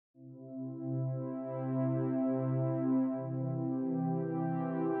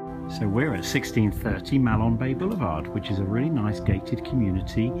So we're at 1630 Malon Bay Boulevard, which is a really nice gated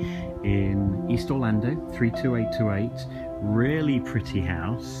community in East Orlando, 32828. Really pretty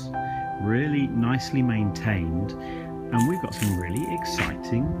house, really nicely maintained, and we've got some really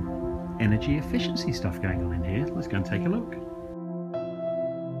exciting energy efficiency stuff going on in here. Let's go and take a look.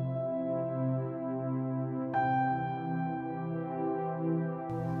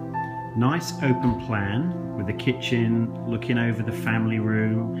 Nice open plan with the kitchen looking over the family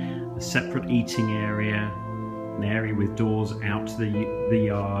room, a separate eating area, an area with doors out to the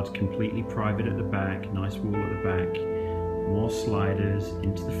yard, completely private at the back, nice wall at the back, more sliders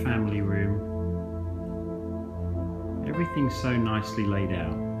into the family room. Everything's so nicely laid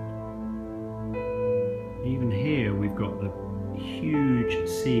out. Even here we've got the huge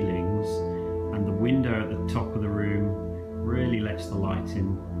ceilings, and the window at the top of the room really lets the light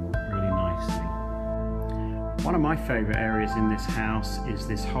in really nicely. One of my favourite areas in this house is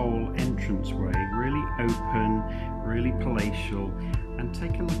this whole entranceway, really open, really palatial, and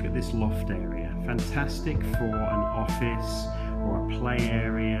take a look at this loft area. Fantastic for an office or a play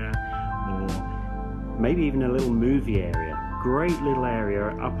area, or maybe even a little movie area. Great little area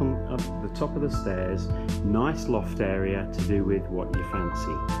up the top of the stairs, nice loft area to do with what you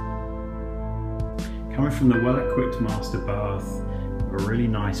fancy. Coming from the well-equipped master bath, a really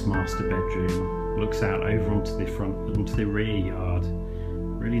nice master bedroom, looks out over onto the rear yard,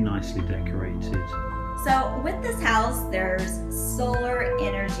 really nicely decorated. So with this house, there's solar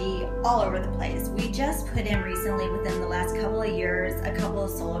energy all over the place. We just put in recently, within the last couple of years, a couple of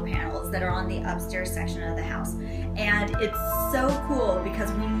solar panels that are on the upstairs section of the house. And it's so cool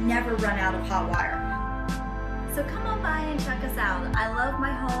because we never run out of hot wire. So come on by and check us out. I love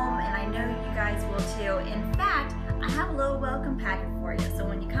my home, and I know you guys will too. In fact, I have a little welcome packet for you. So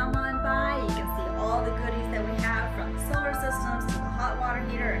when you come on by, you can see all the goodies that we have, from the solar systems to the hot water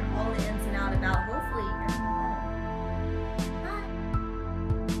heater and all the